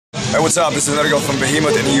Hey, what's up? This is Ergo from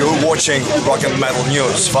Behemoth, and you're watching Rock and Metal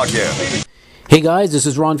News. Fuck yeah. Hey guys, this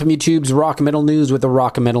is Ron from YouTube's Rock and Metal News with a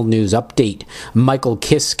Rock and Metal News update. Michael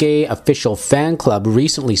Kiske Official Fanclub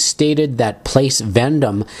recently stated that PLACE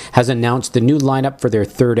VENDOME has announced the new lineup for their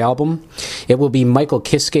third album. It will be Michael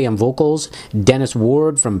Kiske on vocals, Dennis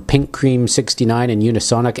Ward from Pink Cream 69 and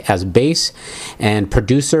Unisonic as bass, and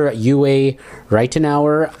producer Uwe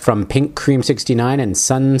Reitenauer from Pink Cream 69 and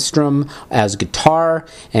SUNSTORM as guitar,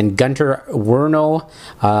 and Gunter Werno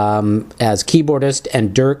as keyboardist,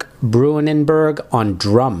 and Dirk Bruinenberg on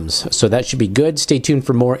drums. So that should be good. Stay tuned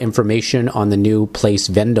for more information on the new PLACE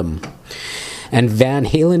VENDOME. And Van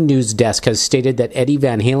Halen News Desk has stated that Eddie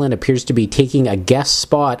Van Halen appears to be taking a guest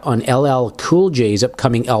spot on LL Cool J's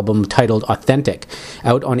upcoming album titled Authentic,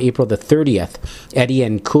 out on April the 30th. Eddie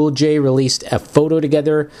and Cool J released a photo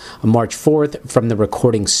together on March 4th from the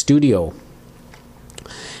recording studio.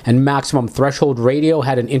 And Maximum Threshold Radio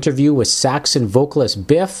had an interview with SAXON vocalist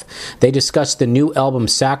Biff. They discussed the new album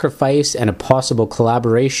Sacrifice and a possible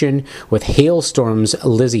collaboration with Hailstorm's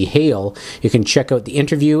Lizzie Hale. You can check out the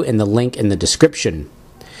interview in the link in the description.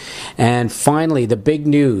 And finally, the big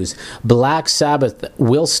news. Black Sabbath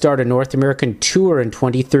will start a North American tour in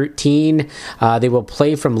 2013. They will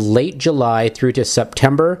play from late July through to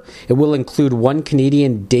September. It will include one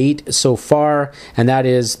Canadian date so far, and that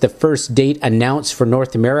is the first date announced for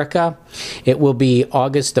North America. It will be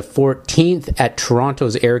August the 14th at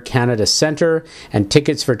Toronto's Air Canada Centre, and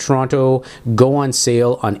tickets for Toronto go on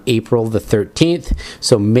sale on April the 13th.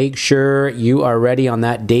 So make sure you are ready on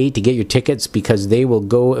that date to get your tickets, because they will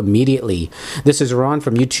go immediately. This is Ron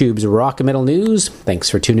from YouTube's Rock and Metal News. Thanks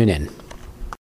for tuning in.